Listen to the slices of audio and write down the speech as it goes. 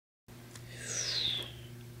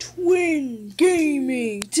Twin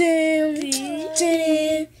Gaming. Damn.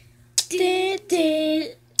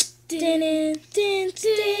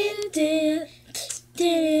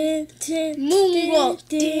 Moonwalk.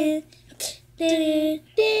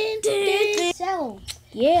 So,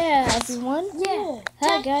 Yeah, everyone. yeah.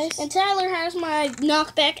 Hi, guys. And Tyler has my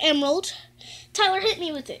knockback emerald. Tyler, hit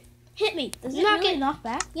me with it. Hit me. Does it really knock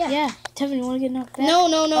back? Yeah. Tevin, you want to get knocked back? No.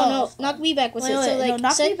 Oh. Knock me back with Wait, it. So no, like,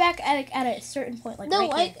 knock say, me back at a certain point, like no,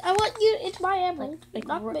 right here. I want you. It's my emerald. Like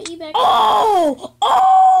knock me back. Oh!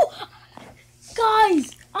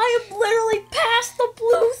 Guys, I am literally past the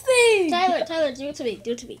blue thing. Tyler, do it to me.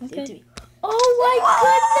 Do it to me. Do it to me. Oh my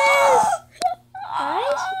goodness!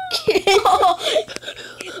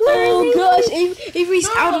 Oh gosh, Avery's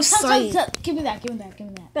out of sight. Give me that.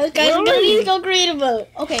 Those guys are gonna need to go creative mode.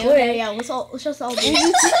 Okay, yeah. Let's just all. We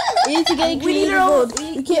need to get We need creative our own. mode.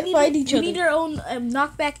 We can't find each We other. need our own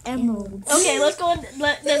knockback emeralds. Okay, let's go.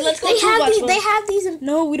 Let's go. They have toolbox these. mode. They have these. In,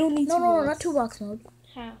 No, we don't need to. not toolbox mode.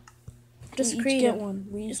 How? Just we each creative. get one.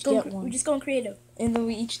 We each Just go. get one. We just go creative. And then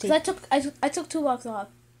we each take. Cause I took toolbox off.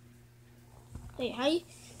 Wait, how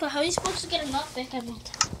are you supposed to get a knockback emerald?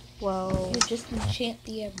 Well, You just enchant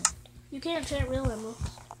the emerald. You can't enchant real emerald.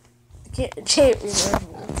 can't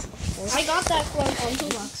remember. I got that from on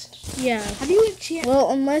toolbox. Yeah. How do you enchant? Well,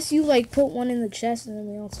 unless you like put one in the chest and then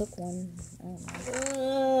we all took one. I don't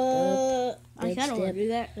know. I kind of want to do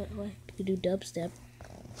that. You could do dubstep.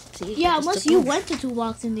 See, Yeah, I just unless took you one. went to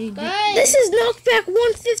toolbox and then. Guys, This is knockback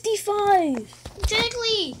 155.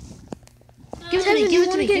 exactly. Give it to me. Give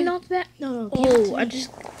it to me. Get knocked back? No. Oh, I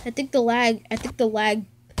think the lag.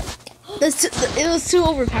 It was too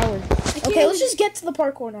overpowered. Okay, let's just get to the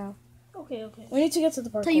parkour now. Okay. We need to get to the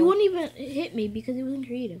parkour. So you wouldn't even hit me because it wasn't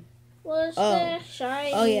creative. What's Oh. that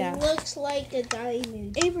shiny? Oh, yeah. Looks like a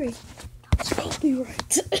diamond. Avery. be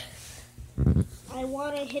right. I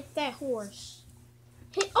want to hit that horse.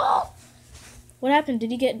 Oh, What happened?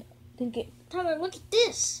 Did he get? Tyler, look at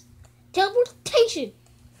this. Teleportation.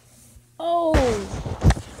 Oh.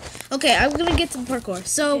 Okay, I'm gonna get to the parkour.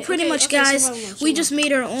 So Okay, pretty okay, much, okay, guys, survival mode, we just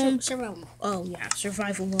made our own. Survival mode. Oh yeah,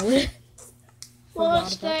 survival mode.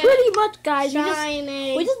 What's that? Pretty much, guys.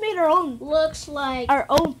 Shiny. We just made our own Looks like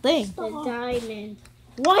thing. a diamond.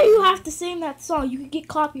 Why do you have to sing that song? You could get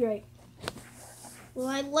copyright. Well,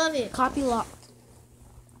 I love it. Copy locked.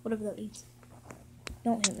 Whatever that means.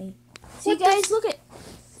 Don't hit me. See, guys, look at.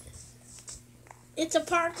 It's a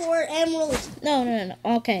parkour emerald. No.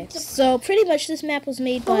 Okay, so pretty much this map was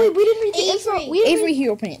made by Oh, wait, we didn't read the Avery. info. We didn't Avery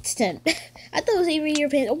Hero Pants 10. I thought it was Avery Hero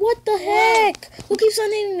Pants. What the heck? Who keeps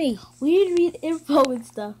on hitting me? We didn't read info and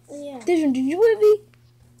stuff. Yeah. Did you hit me?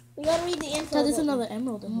 We gotta read the info. So there's about another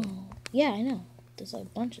emerald in here. Yeah, I know. There's like a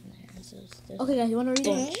bunch in there. There's Okay, guys, you want to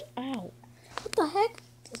read bunch. it? Ow. What the heck?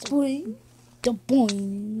 Boing. The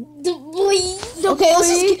boing. The boy. Okay, let's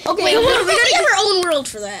just get, Okay, we gotta give our own world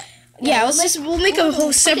for that. yeah, we'll make a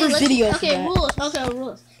whole separate video for Okay, that. rules. Okay,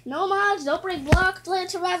 rules. No mods, don't break blocks, play in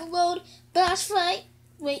survival mode, boss fight.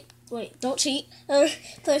 Wait, don't cheat. Play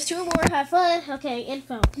with 2 or more, have fun. Okay,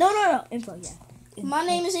 info. No. Info, yeah. My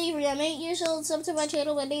name is Avery. I'm 8 years old. Sub to my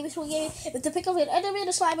channel. My name is Twin Gaming. If to pick up an Enderman,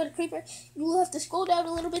 a slime, and a creeper, you will have to scroll down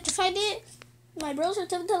a little bit to find it. My bros are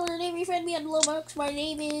Tim Teller and Avery. Friend me on the low box. My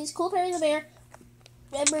name is Cool Perry the Bear.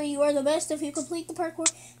 Remember, you are the best if you complete the parkour.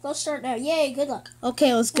 Go start now. Yay, good luck.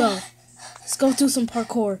 Okay, let's go. Let's go do some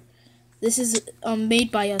parkour. This is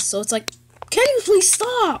made by us, so it's like, can you please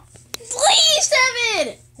stop? Please,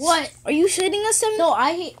 Devin! What? Are you shitting us, Sam? No,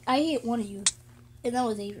 I hate one of you. And that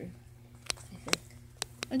was Avery.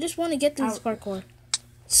 I just want to get through this parkour.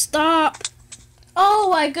 Stop. Oh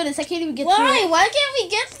my goodness, I can't even get through Why? it. Why can't we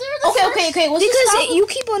get through the Okay, let's just Because stop. you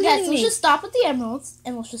keep on Yes, hitting let's me. just stop with the emeralds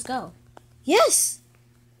and let's just go. Yes.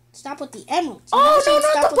 Stop with the emeralds. Oh You no, never said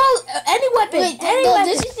not stop the bow. Any weapon. Wait, any no,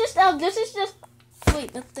 weapon. this is just.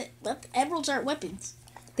 Wait, the emeralds aren't weapons.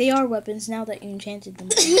 They are weapons now that you enchanted them.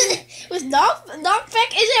 With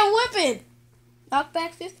knockback is a weapon.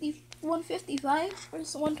 Knockback 155 or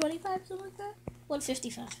 125, something like that.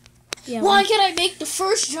 155. Yeah. Why can't I make the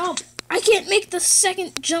first jump? I can't make the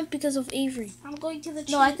second jump because of Avery. I'm going to the cheat.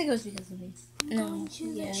 No, I think it was because of me. No. going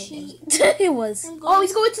to the Yeah, cheat. it was. I'm Oh,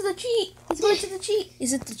 he's going to the cheat. He's going to the cheat.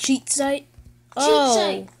 Is it the cheat site?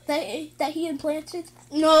 site. That he implanted.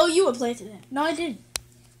 No, you implanted it. No, I didn't.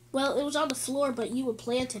 Well, it was on the floor, but you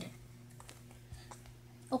implanted it.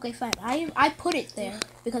 Okay, fine. I put it there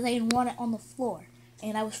because I didn't want it on the floor,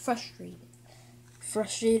 and I was frustrated.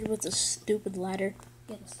 Frustrated with the stupid ladder.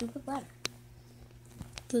 Yeah, the stupid ladder.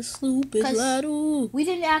 The stupid 'Cause ladder. We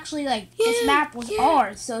didn't actually this Yeah, map was yeah.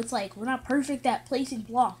 ours, so it's like we're not perfect at placing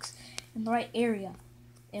blocks in the right area.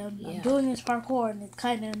 and Yeah. I'm doing this parkour, and it's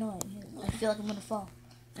kind of annoying. I feel like I'm gonna fall.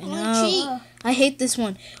 I know. I hate this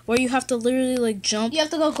one where you have to literally like jump, You have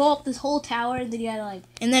to go up this whole tower, and then you gotta like.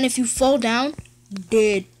 and then if you fall down,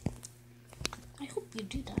 dead. I hope you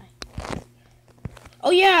do die. Oh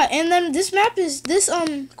yeah, and then this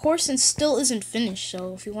course and still isn't finished.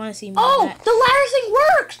 So if you want to see more Oh, of that, the ladder thing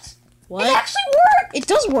worked. what? It actually worked. It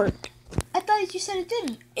does work. I thought you said it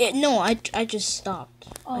didn't. No, I just stopped.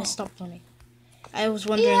 I Oh. stopped running. I was It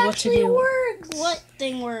wondering what to actually do. works. What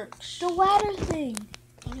thing works? The ladder thing.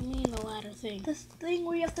 What do you mean the ladder thing? This thing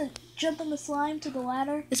where you have to jump on the slime to the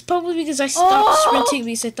ladder. It's probably because I stopped Oh! sprinting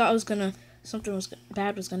because I thought something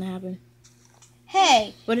bad was gonna happen.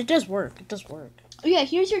 Hey. But it does work. It does work. Oh, yeah,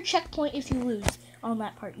 here's your checkpoint if you lose on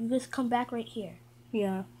that part. You just come back right here.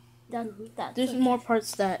 Yeah. That's There's more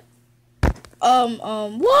parts that.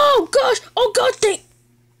 Whoa, gosh! Oh god, dang!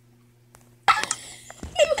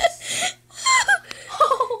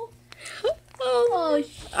 Oh,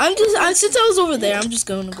 Since I was over there, I'm just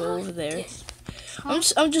going to go over there. I'm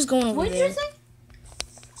just going over what did there. you say?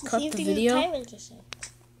 Cut the video. Tyler just said.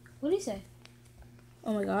 What did he say?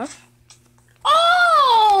 Oh my gosh.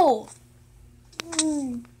 Oh!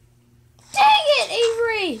 Dang it,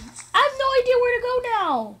 Avery! I have no idea where to go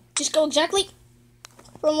now. Just go exactly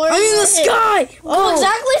from where I'm you in were the hit. sky! Go Oh!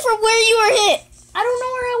 exactly from where you were hit. I don't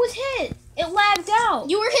know where I was hit. It lagged out.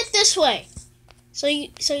 You were hit this way. So you're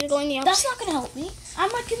going the That's opposite. not gonna help me.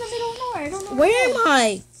 I'm like in the middle of nowhere. I don't know Where am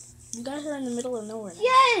I? You guys are in the middle of nowhere. Now.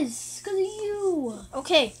 Yes, because of you.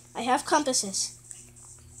 Okay, I have compasses.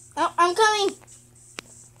 Oh, I'm coming.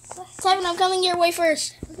 Tevin, I'm coming your way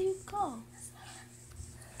first. Where do you go?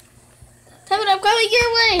 Tevin, I'm coming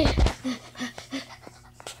your way.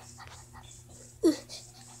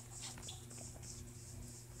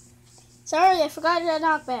 Sorry, I forgot your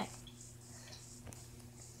knockback.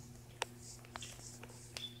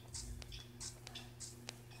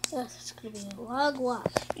 That's gonna be a long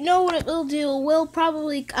walk. You know what it will do?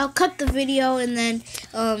 I'll cut the video and then,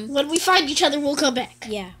 When we find each other, we'll come back.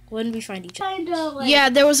 yeah, when we find each other. Kind of like. Yeah,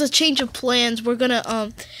 there was a change of plans. We're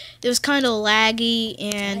gonna, it was kind of laggy,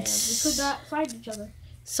 and We could not find each other.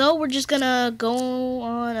 so we're just gonna go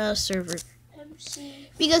on a server. MC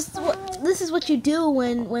Because this is what you do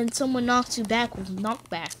when someone knocks you back with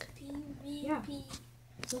knockback. Yeah.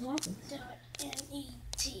 What happened?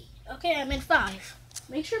 N-E-T. Okay, I'm in 5.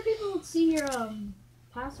 Make sure people see your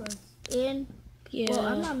passwords. In. Yeah. Well,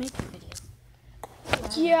 I'm not making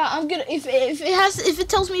videos. Yeah, I'm gonna if it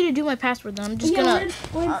tells me to do my password, then I'm just gonna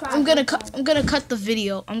I'm gonna cut the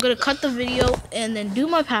video. I'm gonna cut the video and then do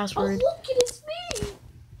my Oh, password, look, it's me.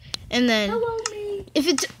 and then Hello, me. if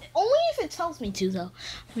it only if it tells me to though.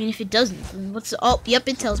 I mean, if it doesn't, then yep,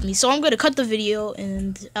 it tells me. So I'm gonna cut the video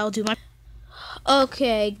and I'll do my.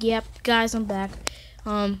 Okay, yep, guys, I'm back.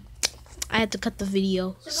 I had to cut the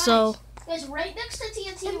video. So Guys, right next to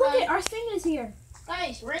TNT And look Run. at our thing is here.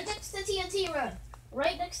 Guys, right next to TNT Run.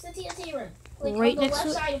 Right next to TNT Run. Like Right on the next left to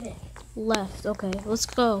it? side of it. left. Okay, let's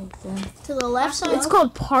go. Then. To the left side. It's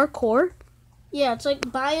called parkour. Yeah, it's like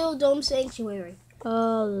Biodome Sanctuary.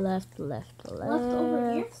 Left.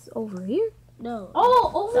 over here? Over here? No.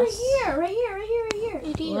 Oh, over That's- here, right here.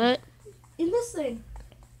 Right here. What? In this thing,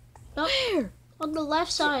 Where? On the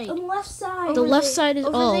left side. on the left side. The Over left there. side is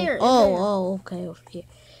Over there, in there. okay, over here.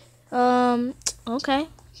 Okay.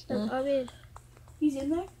 I mean, He's in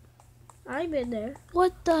there. I'm in there.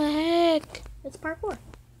 What the heck? It's parkour.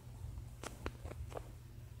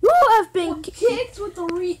 You have been Kicked with the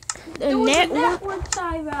the was a network. network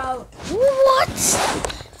timeout. What?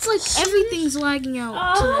 It's like everything's lagging out.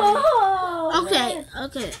 Oh. today.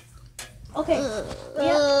 Okay. Okay.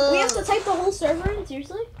 We have to type the whole server in.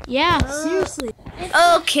 Seriously? Yeah, seriously.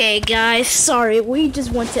 Okay, guys. Sorry, we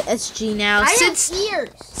just went to SG now. I since have ears.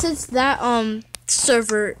 since that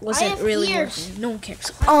server wasn't have really ears. working. No one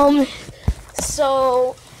cares.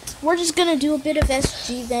 So we're just gonna do a bit of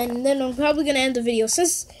SG then, and then I'm probably gonna end the video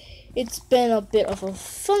since it's been a bit of a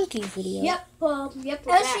funky video. Yep. Yep.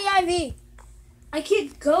 we're back. SCIV. I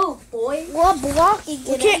can't go, boy. What blocking?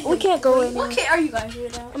 We can't go anywhere. Okay, are you guys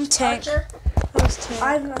right now? I'm tank. Archer. I was tank.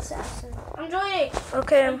 I'm an assassin. I'm joining.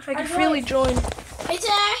 Okay, I can freely join. Hey,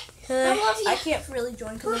 Ty. I love you. I can't really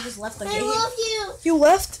join because I just left the I game. love you. You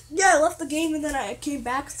left? Yeah, I left the game and then I came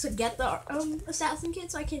back to get the assassin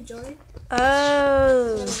kit, so I can't join.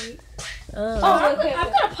 Oh. I'm okay.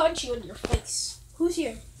 gonna punch you in your face. Who's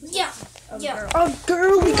here? Yeah. Yeah. A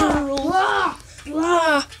girly girl. Blah.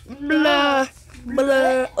 Blah, blah,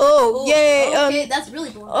 blah. Oh, yeah. Okay, that's really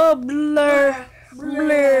boring. Oh, blur,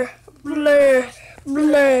 blur, blur,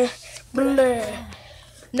 blur, blur.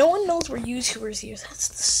 No one knows we're YouTubers here. That's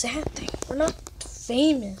the sad thing. We're not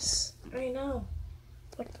famous. I know.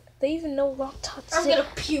 Like, they even know Rock Tots. I'm gonna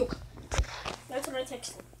puke. That's what I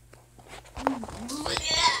texted.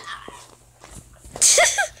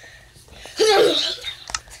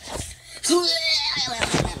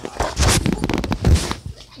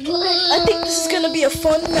 I think this is gonna be a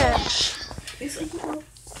fun match. It's like, you know,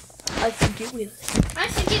 I think it will. I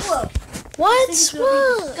think it will. What? It's gonna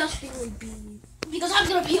be disgustingly bean. Because I'm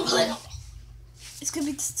gonna puke little. It's gonna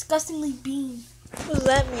be disgustingly bean. What does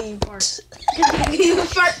that mean? You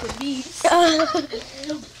fart with beans.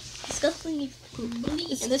 Disgustingly bean.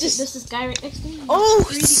 And this is guy right next to me. Oh,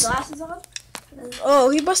 3D glasses on. Oh,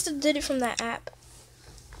 he must have did it from that app.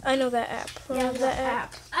 I know that app. Remember that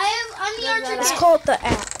app? I'm the archer. It's called the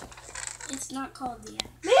app. It's not called the app.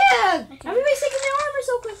 Man! Okay. Everybody's taking their armor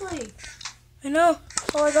so quickly. I know.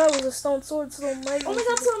 All I got was a stone sword, so I'm like. Oh my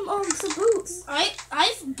god, some boots. I've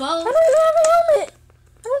both. I don't even have a helmet.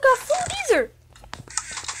 I don't got food either.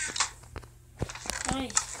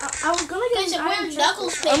 Nice. I was gonna get Guys, an I'm iron wearing chest.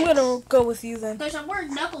 knuckles pants. I'm gonna go with you then. Guys, I'm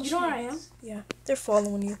wearing knuckles. You know where I am? pants. Yeah, they're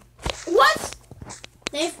following you. What?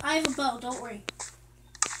 I have a bow. Don't worry.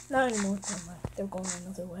 Not anymore. Never mind. They're going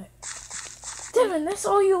another way. Devin, that's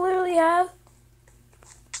all you literally have?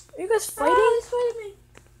 Are you guys fighting? He's fighting me.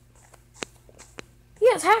 He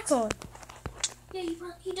has hacks on. Yeah,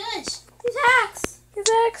 he does. He's hacks. His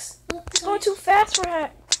hacks. He's going too fast for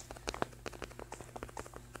hack.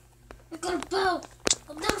 I got a bow.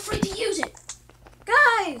 I'm not afraid to use it.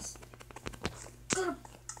 Guys. I got a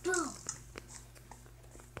bow.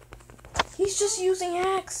 He's just using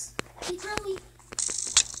hacks. He probably.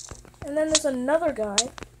 And then there's another guy.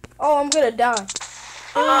 Oh, I'm gonna die.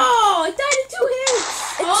 Oh, I died in 2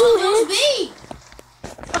 hits. Oh, that was me.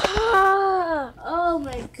 Ah, Oh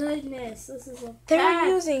my goodness, this is a they're bad.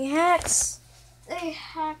 using hacks. They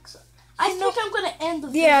hacks. I think I'm gonna end the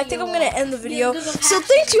video. Yeah, I think I'm gonna end the video. because of So hacks.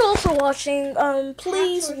 thank you all for watching.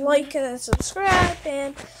 Please Hacks are like and subscribe,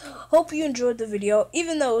 and hope you enjoyed the video,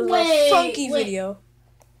 even though it was a Wait, funky wait. video.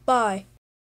 Bye.